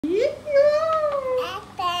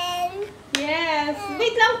Open. Yes.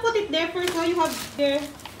 Wait lang, put it there first. So you have there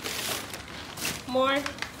more.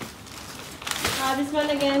 This one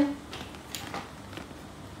again.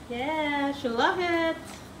 Yeah, she love it.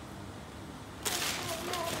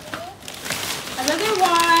 Another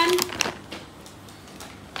one.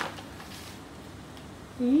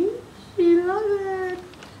 She love it.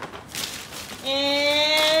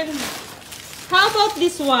 And how about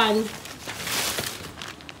this one?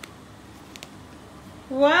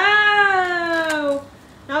 Wow!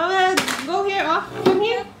 Now let's go here, oh. Come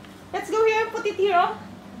here. Let's go here. Put it here, oh.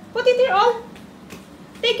 Put it here, oh.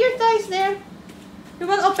 Take your toys there. We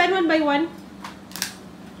will open one by one.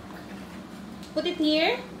 Put it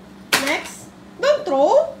here. Next. Don't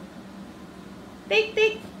throw.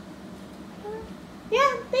 Take.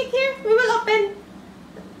 Yeah, take here. We will open.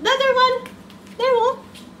 The other one. There, oh.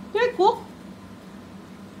 Very cool.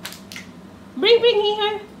 Bring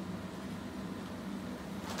here.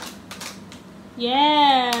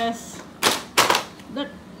 Yes.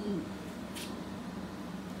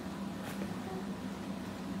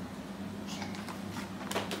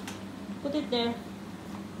 Put it there.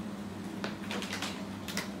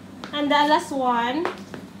 And the last one.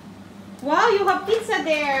 Wow, you have pizza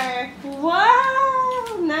there.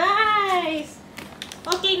 Wow, nice.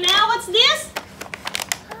 Okay, now what's this?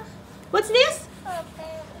 What's this?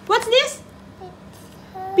 What's this?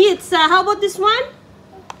 Pizza. How about this one?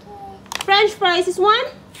 French fries is one?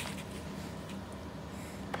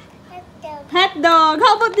 Hot dog.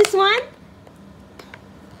 How about this one?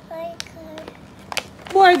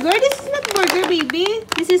 Burger. This is not burger, baby.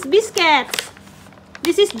 This is biscuits.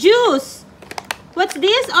 This is juice. What's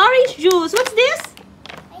this? Orange juice. What's this?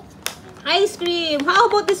 Ice cream. How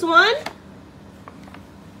about this one?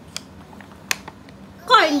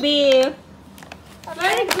 Corned beef.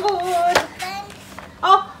 Very good.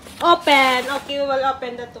 Oh, open. Okay, we will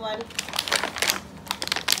open that one.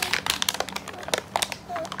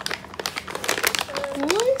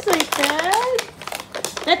 Oh, excited.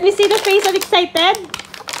 Let me see the face of excited.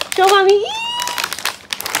 Show mommy.